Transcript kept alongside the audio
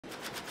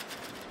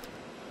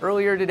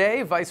Earlier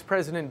today, Vice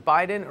President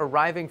Biden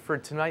arriving for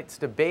tonight's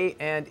debate,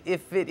 and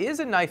if it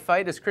is a knife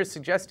fight, as Chris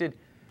suggested,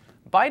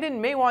 Biden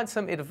may want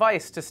some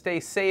advice to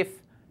stay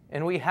safe,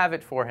 and we have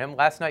it for him.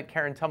 Last night,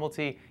 Karen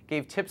Tumulty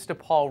gave tips to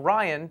Paul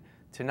Ryan.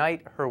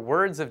 Tonight, her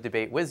words of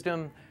debate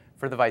wisdom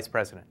for the Vice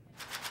President.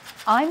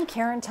 I'm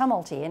Karen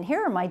Tumulty, and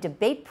here are my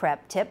debate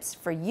prep tips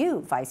for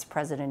you, Vice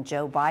President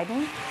Joe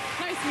Biden.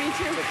 Nice to meet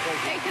you.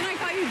 Hey, can I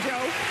call you Joe?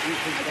 I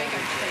think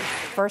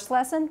I'm First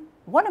lesson,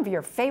 one of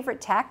your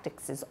favorite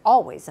tactics is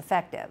always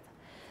effective.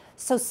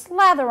 So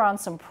slather on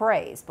some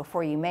praise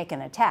before you make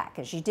an attack,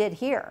 as you did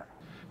here.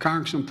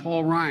 Congressman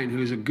Paul Ryan,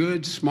 who's a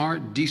good,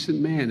 smart, decent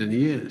man, and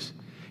he is.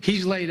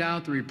 He's laid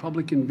out the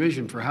Republican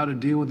vision for how to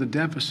deal with the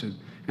deficit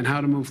and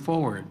how to move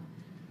forward.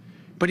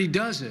 But he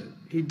does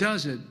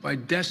it by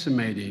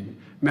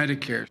decimating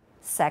Medicare.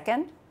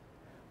 Second,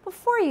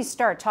 before you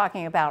start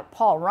talking about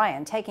Paul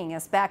Ryan taking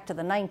us back to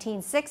the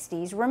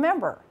 1960s,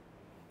 remember,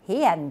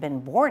 he hadn't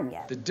been born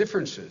yet. The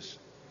differences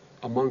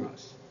among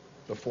us,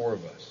 the four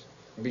of us,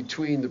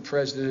 between the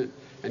president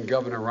and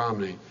Governor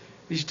Romney,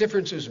 these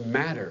differences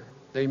matter.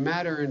 They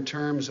matter in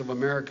terms of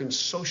American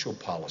social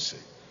policy,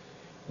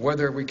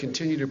 whether we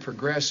continue to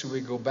progress or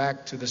we go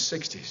back to the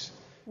 60s.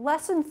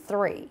 Lesson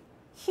 3,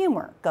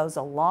 humor goes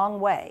a long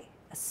way,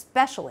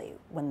 especially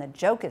when the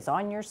joke is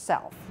on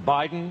yourself.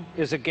 Biden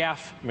is a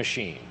gaffe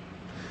machine.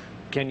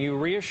 Can you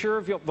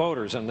reassure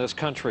voters in this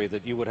country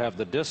that you would have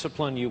the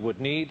discipline you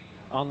would need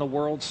on the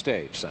world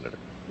stage, Senator?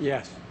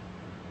 Yes.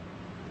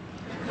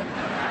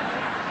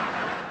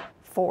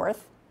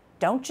 Fourth,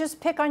 don't just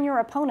pick on your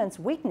opponent's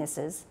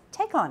weaknesses,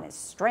 take on his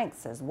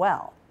strengths as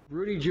well.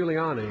 Rudy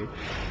Giuliani,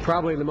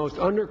 probably the most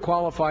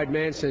underqualified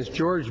man since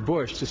George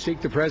Bush to seek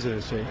the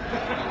presidency,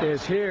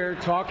 is here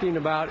talking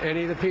about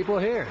any of the people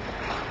here.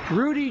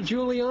 Rudy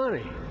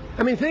Giuliani.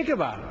 I mean, think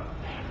about it.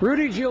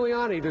 Rudy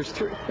Giuliani,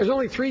 there's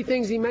only three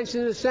things he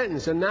mentioned in a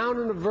sentence, a noun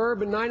and a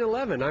verb and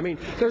 9/11. I mean,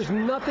 there's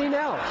nothing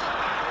else.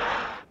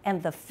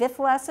 And the fifth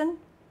lesson,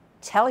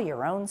 tell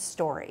your own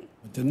story.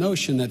 The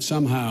notion that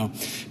somehow,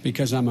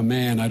 because I'm a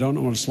man, I don't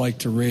know what it's like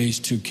to raise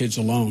two kids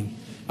alone.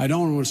 I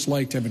don't know what it's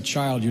like to have a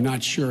child you're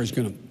not sure is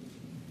going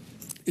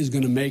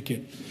to make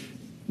it.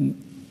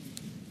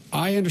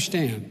 I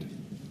understand.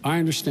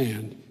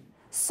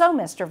 So,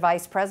 Mr.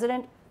 Vice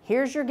President,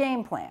 here's your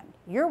game plan.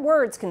 Your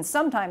words can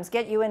sometimes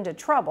get you into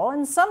trouble,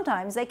 and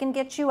sometimes they can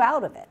get you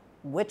out of it.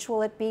 Which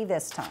will it be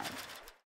this time?